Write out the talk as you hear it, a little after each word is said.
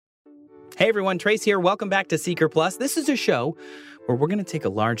Hey everyone, Trace here. Welcome back to Seeker Plus. This is a show where we're going to take a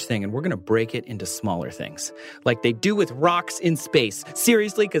large thing and we're going to break it into smaller things, like they do with rocks in space.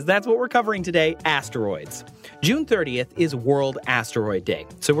 Seriously, because that's what we're covering today, asteroids. June 30th is World Asteroid Day,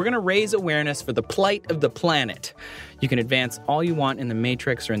 so we're going to raise awareness for the plight of the planet. You can advance all you want in the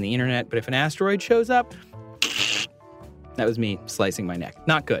Matrix or in the internet, but if an asteroid shows up, that was me slicing my neck.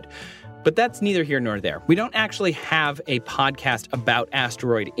 Not good. But that's neither here nor there. We don't actually have a podcast about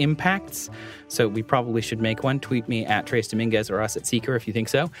asteroid impacts, so we probably should make one. Tweet me at Trace Dominguez or us at Seeker if you think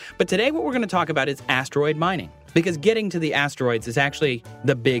so. But today what we're going to talk about is asteroid mining, because getting to the asteroids is actually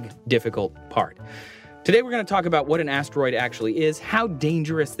the big, difficult part. Today we're going to talk about what an asteroid actually is, how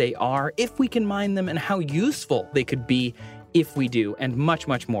dangerous they are, if we can mine them, and how useful they could be if we do, and much,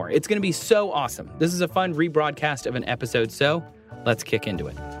 much more. It's going to be so awesome. This is a fun rebroadcast of an episode, so let's kick into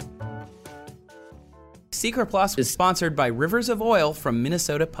it. Seeker Plus is sponsored by Rivers of Oil from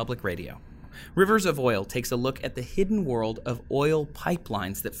Minnesota Public Radio. Rivers of Oil takes a look at the hidden world of oil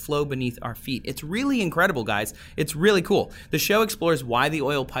pipelines that flow beneath our feet. It's really incredible, guys. It's really cool. The show explores why the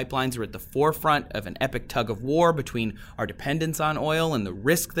oil pipelines are at the forefront of an epic tug of war between our dependence on oil and the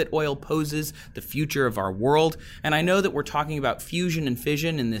risk that oil poses, the future of our world. And I know that we're talking about fusion and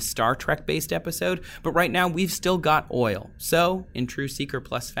fission in this Star Trek-based episode, but right now we've still got oil. So, in true Seeker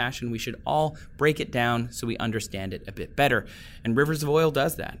Plus fashion, we should all break it down so we understand it a bit better. And Rivers of Oil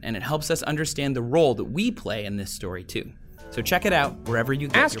does that, and it helps us understand the role that we play in this story too. So check it out wherever you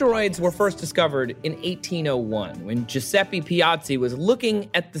get Asteroids were first discovered in 1801 when Giuseppe Piazzi was looking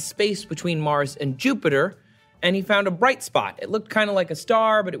at the space between Mars and Jupiter, and he found a bright spot. It looked kind of like a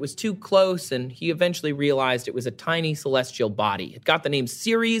star, but it was too close, and he eventually realized it was a tiny celestial body. It got the name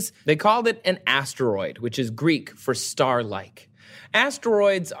Ceres. They called it an asteroid, which is Greek for star-like.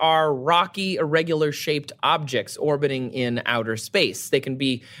 Asteroids are rocky, irregular-shaped objects orbiting in outer space. They can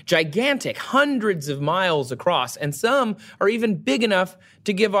be gigantic, hundreds of miles across, and some are even big enough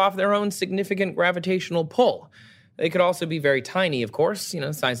to give off their own significant gravitational pull. They could also be very tiny, of course,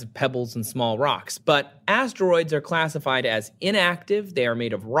 the size of pebbles and small rocks. But asteroids are classified as inactive, they are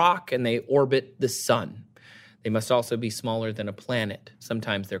made of rock, and they orbit the sun. They must also be smaller than a planet.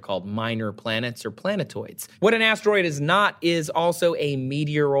 Sometimes they're called minor planets or planetoids. What an asteroid is not is also a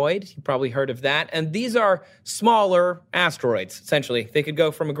meteoroid. You've probably heard of that. And these are smaller asteroids, essentially. They could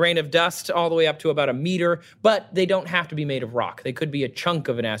go from a grain of dust all the way up to about a meter, but they don't have to be made of rock. They could be a chunk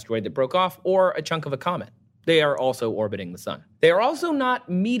of an asteroid that broke off or a chunk of a comet. They are also orbiting the sun. They are also not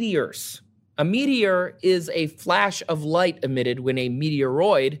meteors. A meteor is a flash of light emitted when a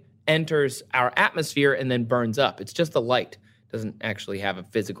meteoroid enters our atmosphere and then burns up. It's just the light. It doesn't actually have a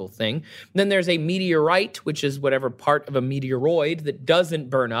physical thing. Then there's a meteorite, which is whatever part of a meteoroid that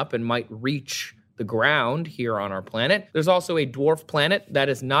doesn't burn up and might reach the ground here on our planet. There's also a dwarf planet that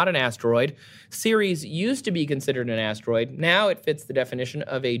is not an asteroid. Ceres used to be considered an asteroid. Now it fits the definition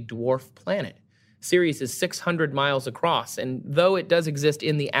of a dwarf planet. Ceres is 600 miles across, and though it does exist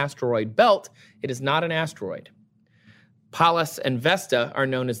in the asteroid belt, it is not an asteroid. Pallas and Vesta are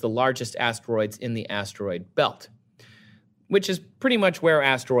known as the largest asteroids in the asteroid belt, which is pretty much where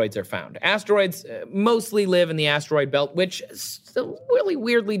asteroids are found. Asteroids mostly live in the asteroid belt, which still really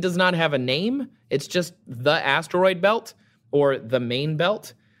weirdly does not have a name. It's just the asteroid belt or the main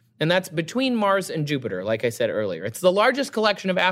belt, and that's between Mars and Jupiter, like I said earlier. It's the largest collection of